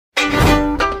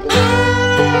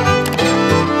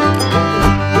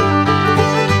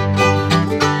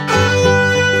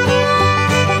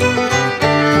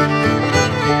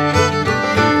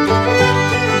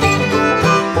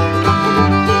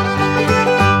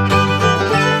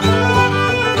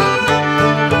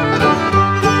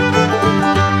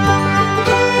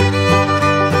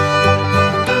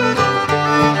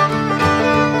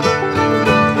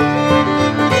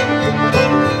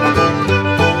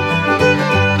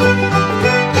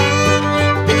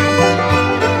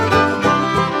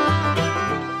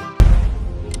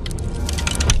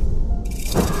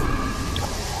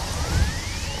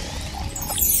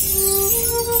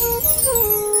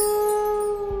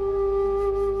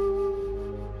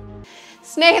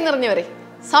സ്നേഹം നിറഞ്ഞവരെ,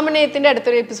 സമന്വയത്തിൻ്റെ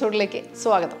അടുത്തൊരു എപ്പിസോഡിലേക്ക്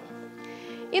സ്വാഗതം.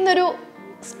 ഇന്നൊരു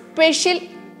സ്പെഷ്യൽ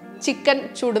ചിക്കൻ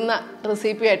ചുടുന്ന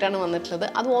റെസിപ്പി ആയിട്ടാണ് വന്നിട്ടുള്ളത്.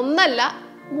 അത് ഒന്നല്ല,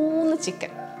 3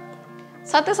 ചിക്കൻ.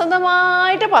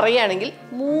 സത്യസന്ധമായിട്ട് പറയുകയാണെങ്കിൽ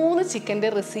 3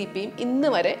 ചിക്കൻ്റെ റെസിപ്പിയും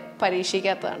ഇന്ന് വരെ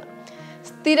പരീക്ഷിക്കാത്തതാണ്.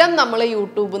 സ്ഥിരം നമ്മൾ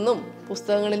യൂട്യൂബിൽ നിന്നും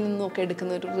പുസ്തകങ്ങളിൽ നിന്നും ഒക്കെ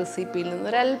എടുക്കുന്ന ഒരു റെസിപ്പിയിൽ നിന്ന്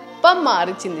ഒരല്പം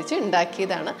മാറി ചിന്തിച്ച്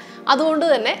ഉണ്ടാക്കിയതാണ്. അതുകൊണ്ട്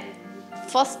തന്നെ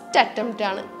ഫസ്റ്റ് അറ്റംപ്റ്റ്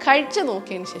ആണ്. കഴിച്ചു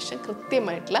നോക്കിയതിന് ശേഷം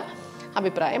കൃത്യമായിട്ടുള്ള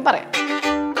അഭിപ്രായം പറയാം.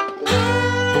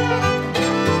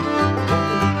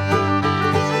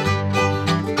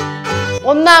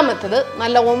 ഒന്നാമത്തത്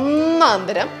നല്ല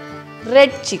ഒന്നാന്തരം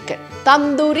റെഡ് ചിക്കൻ,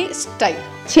 തന്തൂരി സ്റ്റൈൽ.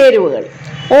 ചേരുവകൾ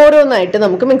ഓരോന്നായിട്ട്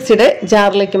നമുക്ക് മിക്സിയുടെ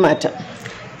ജാറിലേക്ക് മാറ്റാം.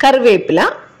 കറിവേപ്പില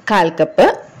 1/4 കപ്പ്,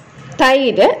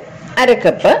 തൈര് 1/2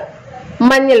 കപ്പ്,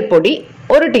 മഞ്ഞൾപ്പൊടി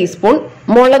 1 ടീസ്പൂൺ,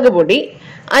 മുളക് പൊടി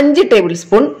 5 ടേബിൾ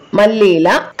സ്പൂൺ, മല്ലിയില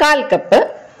 1/4 കപ്പ്,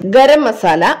 ഗരം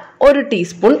മസാല 1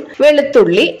 ടീസ്പൂൺ,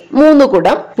 വെളുത്തുള്ളി 3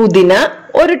 കുടം, പുതിന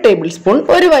 1 ടേബിൾ സ്പൂൺ,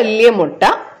 ഒരു വലിയ മുട്ട,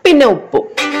 പിന്നെ ഉപ്പ്.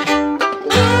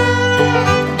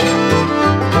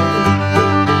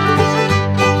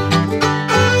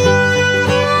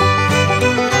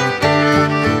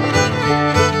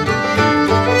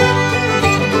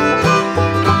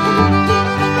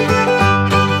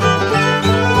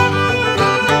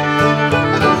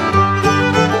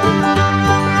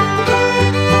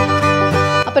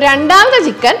 രണ്ടാമത്തെ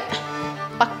ചിക്കൻ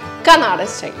പക്ക നാടൻ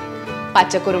സ്റ്റൈൽ.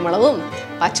 പച്ചക്കുരുമുളകും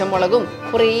പച്ചമുളകും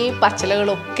കുറേ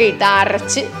പച്ചിലകളും ഒക്കെ ഇട്ട്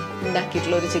അരച്ച്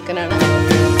ഉണ്ടാക്കിയിട്ടുള്ള ഒരു ചിക്കനാണ്.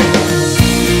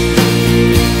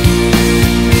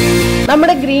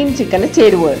 നമ്മുടെ ഗ്രീൻ ചിക്കന്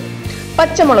ചേരുവകൾ: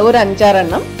 പച്ചമുളക് ഒരു 5-6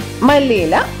 എണ്ണം,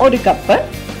 മല്ലിയില 1 കപ്പ്,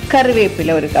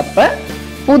 കറിവേപ്പില 1 കപ്പ്,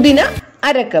 പുതിന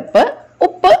 1/2 കപ്പ്,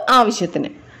 ഉപ്പ്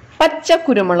ആവശ്യത്തിന്,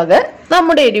 പച്ചക്കുരുമുളക്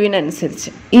നമ്മുടെ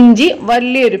എരിവിനനുസരിച്ച്, ഇഞ്ചി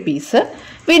വലിയൊരു പീസ്,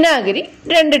 വിനാഗിരി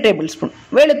 2 ടേബിൾ സ്പൂൺ,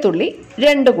 വെളുത്തുള്ളി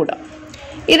 2 കുടം.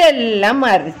 ഇതെല്ലാം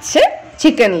അരച്ച്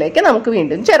ചിക്കനിലേക്ക് നമുക്ക്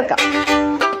വീണ്ടും ചേർക്കാം.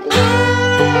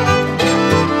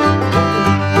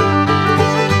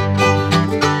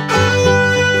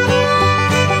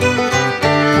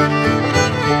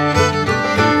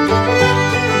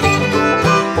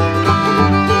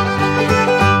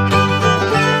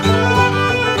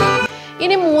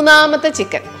 ഇനി മൂന്നാമത്തെ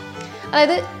ചിക്കൻ,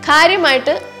 അതായത്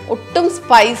കാര്യമായിട്ട് ഒട്ടും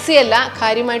സ്പൈസി അല്ല,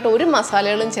 കാര്യമായിട്ട് ഒരു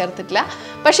മസാലകളും ചേർത്തിട്ടില്ല.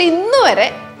 പക്ഷെ ഇന്ന് വരെ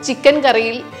ചിക്കൻ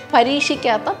കറിയിൽ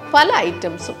പരീക്ഷിക്കാത്ത പല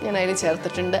ഐറ്റംസും ഞാൻ അതിൽ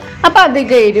ചേർത്തിട്ടുണ്ട്. അപ്പം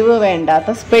അധികം എരിവ്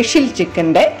വേണ്ടാത്ത സ്പെഷ്യൽ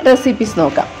ചിക്കൻ്റെ റെസിപ്പീസ്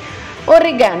നോക്കാം.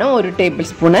 ഒറിഗാനോ 1 ടേബിൾ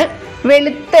സ്പൂണ്,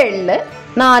 വെളുത്ത എള്ള്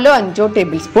 4-5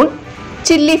 ടേബിൾ സ്പൂൺ,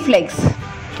 ചില്ലി ഫ്ലേക്സ്,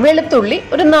 വെളുത്തുള്ളി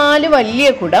ഒരു 4 വലിയ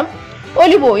കുടം,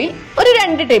 ഒലിവ് ഓയിൽ ഒരു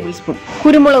 2 ടേബിൾ സ്പൂൺ,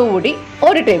 കുരുമുളക് പൊടി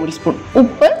 1 ടേബിൾ സ്പൂൺ,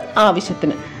 ഉപ്പ്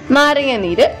ആവശ്യത്തിന്, നാരങ്ങ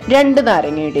നീര് 2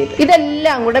 നാരങ്ങയുടേത്.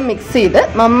 ഇതെല്ലാം കൂടെ മിക്സ് ചെയ്ത്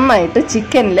നന്നായിട്ട്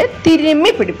ചിക്കനിൽ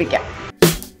തിരുമ്മി പിടിപ്പിക്കാം.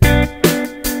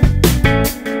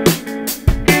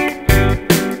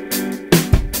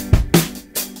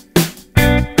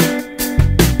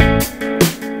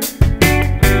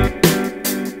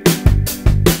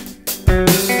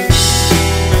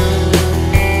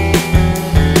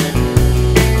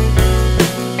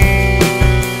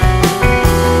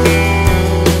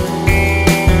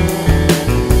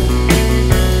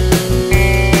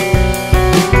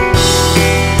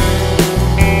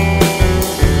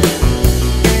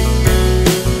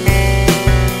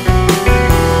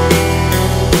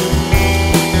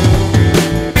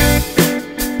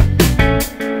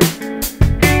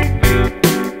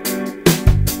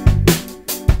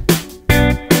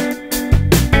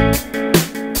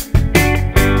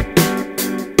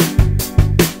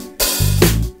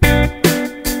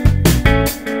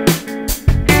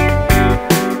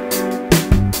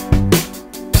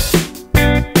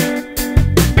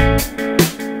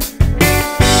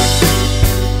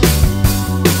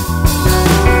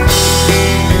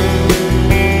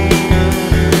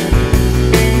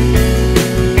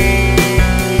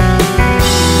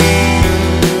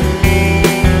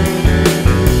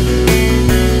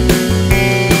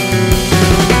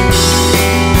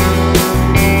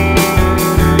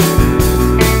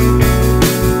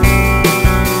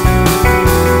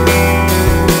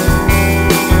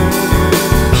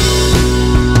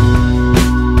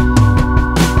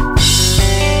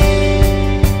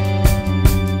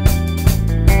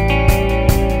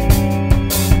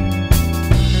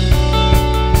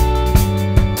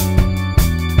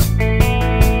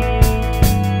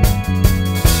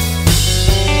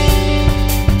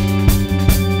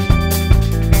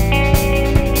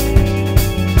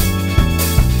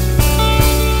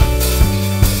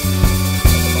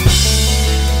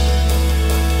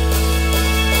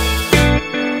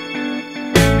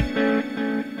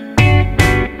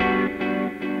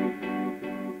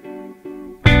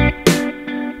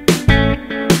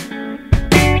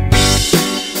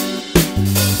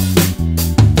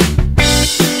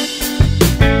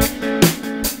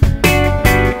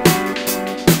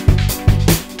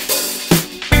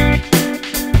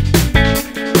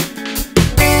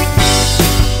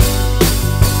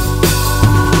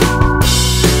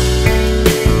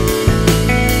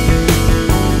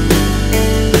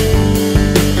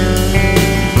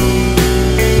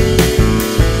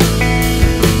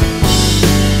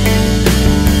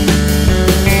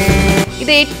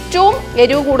 ഇത് ഏറ്റവും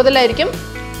എരിവ് കൂടുതലായിരിക്കും.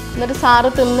 എന്നിട്ട് സാറ്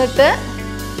തിന്നിട്ട്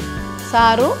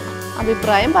സാറു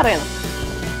അഭിപ്രായം പറയണം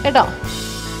കേട്ടോ.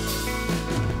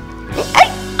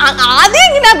 ആദ്യം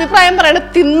ഇങ്ങനെ അഭിപ്രായം പറയണം,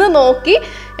 തിന്ന് നോക്കി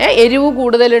എരിവ്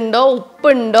കൂടുതലുണ്ടോ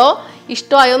ഉപ്പുണ്ടോ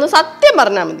ഇഷ്ടമായോ എന്ന് സത്യം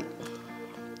പറഞ്ഞാൽ മതി.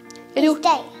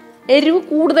 എരിവ്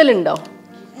കൂടുതലുണ്ടോ?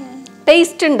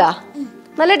 ടേസ്റ്റ് ഉണ്ടോ?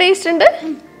 നല്ല ടേസ്റ്റ് ഉണ്ട്.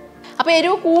 അപ്പൊ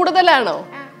എരിവ് കൂടുതലാണോ?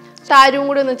 താരവും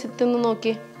കൂടി ഒന്ന് തിന്ന്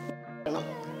നോക്കി.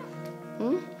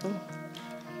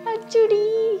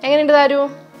 എങ്ങനെയുണ്ട് താരു?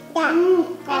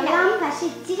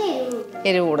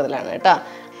 എരിവ് കൂടുതലാണ് കേട്ടോ.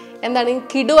 എന്താണ്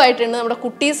കിടുവായിട്ടുണ്ട്. നമ്മുടെ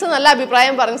കുട്ടീസ് നല്ല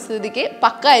അഭിപ്രായം പറഞ്ഞ സ്ഥിതിക്ക്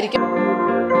പക്കായിരിക്കും.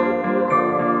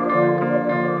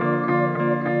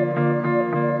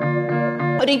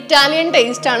 ഒരു ഇറ്റാലിയൻ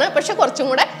ടേസ്റ്റ് ആണ്, പക്ഷെ കുറച്ചും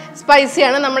കൂടെ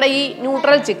സ്പൈസിയാണ് നമ്മുടെ ഈ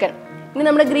ന്യൂട്രൽ ചിക്കൻ. ഇനി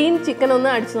നമ്മുടെ ഗ്രീൻ ചിക്കൻ ഒന്ന്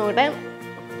അടിച്ചു നോക്കട്ടെ.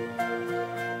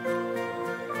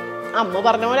 അമ്മ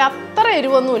പറഞ്ഞ പോലെ അത്ര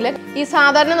എരിവൊന്നുമില്ല. ഈ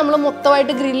സാധാരണ നമ്മൾ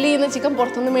മൊത്തമായിട്ട് ഗ്രില്ല് ചെയ്യുന്ന ചിക്കൻ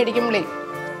പുറത്തുനിന്ന് മേടിക്കുമ്പോഴേ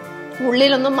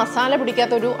ഉള്ളിലൊന്നും മസാല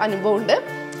പിടിക്കാത്തൊരു അനുഭവം ഉണ്ട്.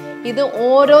 ഇത്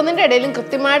ഓരോന്നിൻ്റെ ഇടയിലും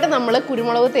കൃത്യമായിട്ട് നമ്മൾ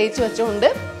കുരുമുളക് തേച്ച് വെച്ചുകൊണ്ട്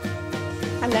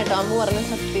അല്ല കേട്ടോ, അമ്മ പറഞ്ഞ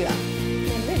സത്യമാണ്.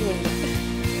 നല്ല എരിവുണ്ട്.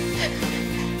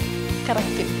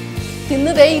 കറക്റ്റ്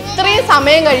തിന്നതേ ഇത്രയും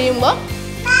സമയം കഴിയുമ്പോൾ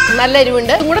നല്ല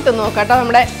എരിവുണ്ട്. ഇതും കൂടെ തിന്ന് നോക്കാം കേട്ടോ.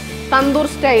 നമ്മുടെ തന്തൂർ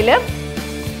സ്റ്റൈല്.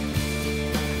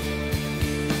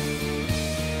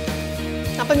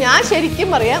 അപ്പം ഞാൻ ശരിക്കും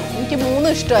പറയാം, എനിക്ക്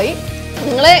 3 ഇഷ്ടമായി.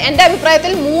 നിങ്ങൾ എൻ്റെ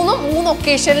അഭിപ്രായത്തിൽ 3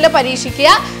 ഒക്കേഷനിൽ പരീക്ഷിക്കുക.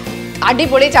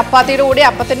 അടിപൊളി. ചപ്പാത്തിയുടെ കൂടെ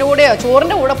അപ്പത്തിൻ്റെ കൂടെയോ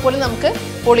ചോറിൻ്റെ കൂടെ പോലും നമുക്ക്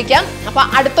പൊളിക്കാം. അപ്പം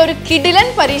അടുത്തൊരു കിടിലൻ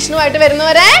പരീക്ഷണമായിട്ട്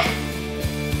വരുന്നവരെ